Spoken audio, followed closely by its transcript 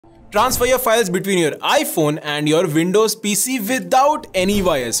Transfer your files between your iPhone and your Windows PC without any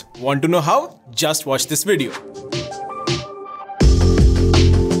wires. Want to know how? Just watch this video.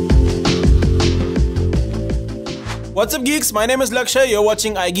 What's up geeks, my name is Lakshay, you're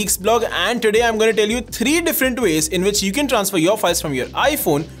watching iGeeks blog, and today I'm going to tell you 3 different ways in which you can transfer your files from your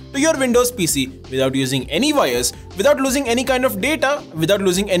iPhone to your Windows PC without using any wires, without losing any kind of data, without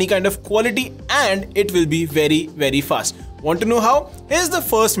losing any kind of quality, and it will be very fast. Want to know how? Here's the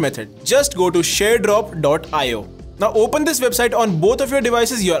first method. Just go to sharedrop.io. Now open this website on both of your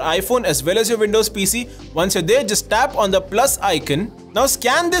devices, your iPhone as well as your Windows PC. Once you're there, just tap on the plus icon. Now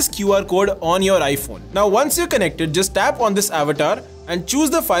scan this QR code on your iPhone. Now once you're connected, just tap on this avatar and choose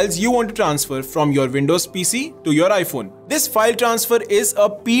the files you want to transfer from your Windows PC to your iPhone. This file transfer is a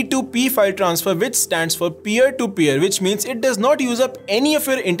P2P file transfer, which stands for peer-to-peer, which means it does not use up any of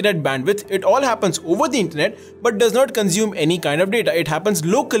your internet bandwidth. It all happens over the internet but does not consume any kind of data. It happens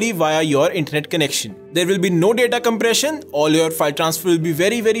locally via your internet connection. There will be no data compression. All your file transfer will be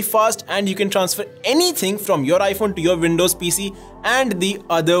very fast, and you can transfer anything from your iPhone to your Windows PC and the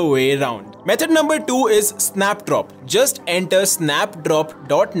other way around. Method number 2 is Snapdrop. Just enter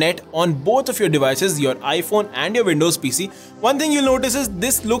snapdrop.net on both of your devices, your iPhone and your Windows PC. One thing you'll notice is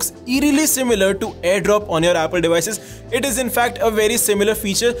this looks eerily similar to AirDrop on your Apple devices. It is in fact a very similar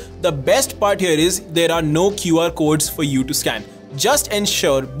feature. The best part here is there are no QR codes for you to scan. Just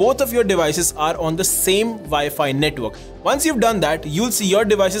ensure both of your devices are on the same Wi-Fi network. Once you've done that, you'll see your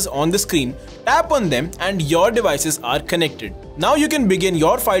devices on the screen. Tap on them and your devices are connected. Now you can begin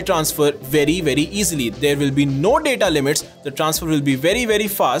your file transfer very easily. There will be no data limits. The transfer will be very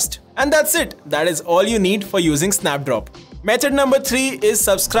fast. And that's it. That is all you need for using Snapdrop. Method number 3 is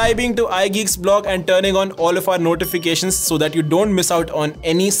subscribing to iGeeks blog and turning on all of our notifications so that you don't miss out on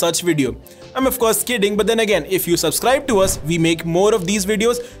any such video. I'm of course kidding, but then again, if you subscribe to us, we make more of these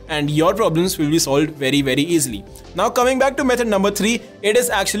videos and your problems will be solved very easily. Now coming back to method number 3, it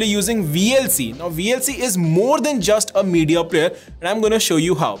is actually using VLC. Now VLC is more than just a media player, and I'm going to show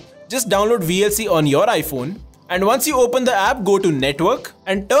you how. Just download VLC on your iPhone, and once you open the app, go to Network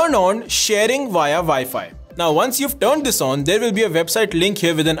and turn on Sharing via Wi-Fi. Now once you've turned this on, there will be a website link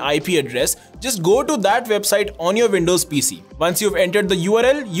here with an IP address. Just go to that website on your Windows PC. Once you've entered the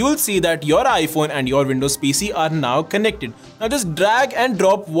URL, you'll see that your iPhone and your Windows PC are now connected. Now just drag and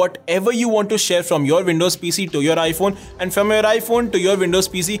drop whatever you want to share from your Windows PC to your iPhone, and from your iPhone to your Windows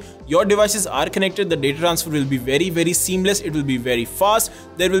PC, your devices are connected. The data transfer will be very seamless. It will be very fast.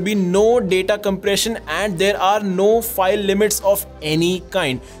 There will be no data compression and there are no file limits of any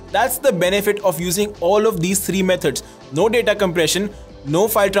kind. That's the benefit of using all of these 3 methods. No data compression, no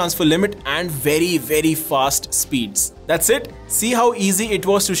file transfer limit, and very fast speeds. That's it. See how easy it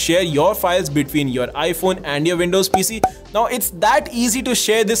was to share your files between your iPhone and your Windows PC. Now it's that easy to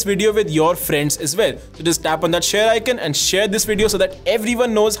share this video with your friends as well. So just tap on that share icon and share this video so that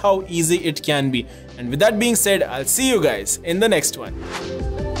everyone knows how easy it can be. And with that being said, I'll see you guys in the next one.